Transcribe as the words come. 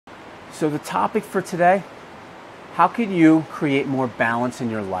So the topic for today, how can you create more balance in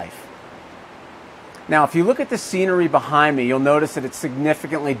your life? Now, if you look at the scenery behind me, you'll notice that it's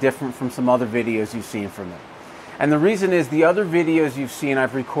significantly different from some other videos you've seen from me. And the reason is the other videos you've seen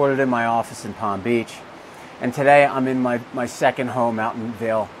I've recorded in my office in Palm Beach. And today I'm in my second home out in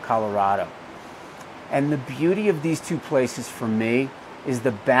Vail, Colorado. And the beauty of these two places for me is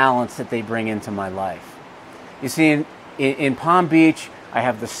the balance that they bring into my life. You see, in Palm Beach, I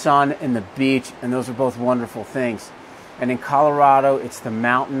have the sun and the beach, and those are both wonderful things. And in Colorado, it's the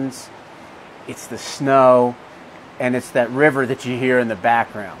mountains, it's the snow, and it's that river that you hear in the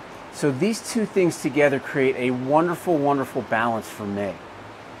background. So these two things together create a wonderful, wonderful balance for me.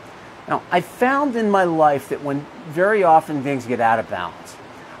 Now, I found in my life that when very often things get out of balance,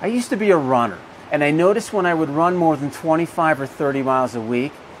 I used to be a runner, and I noticed when I would run more than 25 or 30 miles a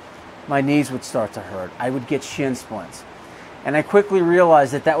week, my knees would start to hurt. I would get shin splints. And I quickly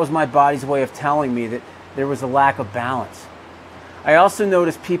realized that that was my body's way of telling me that there was a lack of balance. I also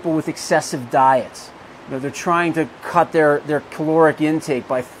noticed people with excessive diets. You know, they're trying to cut their caloric intake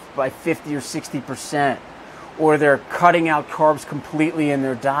by 50 or 60%, or they're cutting out carbs completely in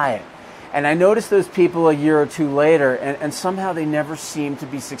their diet. And I noticed those people a year or two later, and somehow they never seem to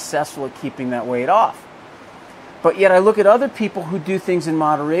be successful at keeping that weight off. But yet I look at other people who do things in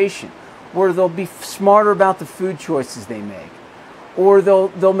moderation, where they'll be smarter about the food choices they make, or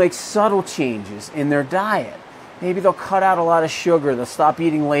they'll make subtle changes in their diet. Maybe they'll cut out a lot of sugar, they'll stop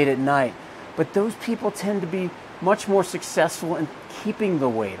eating late at night. But those people tend to be much more successful in keeping the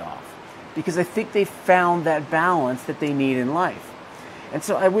weight off, because I think they found that balance that they need in life. And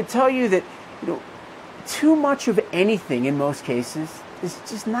so I would tell you that, you know, too much of anything in most cases is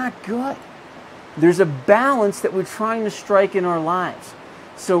just not good. There's a balance that we're trying to strike in our lives.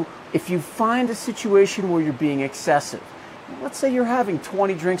 So if you find a situation where you're being excessive, let's say you're having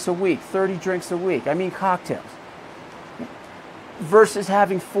 20 drinks a week, 30 drinks a week, I mean cocktails, versus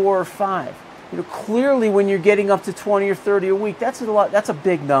having 4 or 5. You know, clearly when you're getting up to 20 or 30 a week, that's a lot, that's a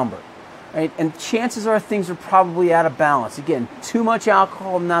big number. Right? And chances are things are probably out of balance. Again, too much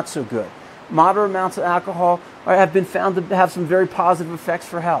alcohol, not so good. Moderate amounts of alcohol have been found to have some very positive effects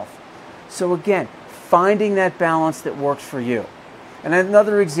for health. So again, finding that balance that works for you. And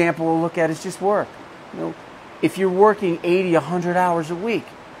another example we'll look at is just work. You know, if you're working 80, 100 hours a week,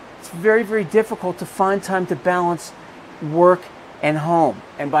 it's very, very difficult to find time to balance work and home.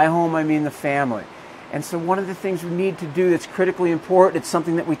 And by home, I mean the family. And so one of the things we need to do that's critically important, it's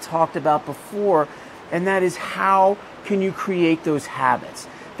something that we talked about before, and that is how can you create those habits?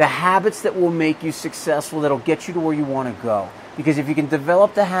 The habits that will make you successful, that'll get you to where you want to go. Because if you can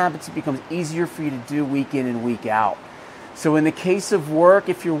develop the habits, it becomes easier for you to do week in and week out. So in the case of work,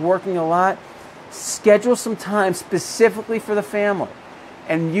 if you're working a lot, schedule some time specifically for the family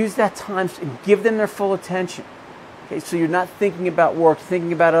and use that time and give them their full attention. Okay, so you're not thinking about work,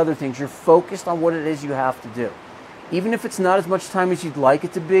 thinking about other things. You're focused on what it is you have to do. Even if it's not as much time as you'd like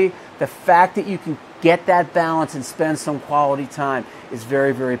it to be, the fact that you can get that balance and spend some quality time is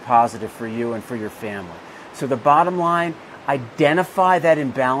very, very positive for you and for your family. So the bottom line, identify that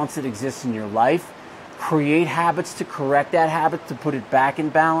imbalance that exists in your life, create habits to correct that habit, to put it back in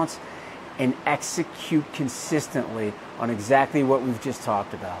balance, and execute consistently on exactly what we've just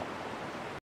talked about.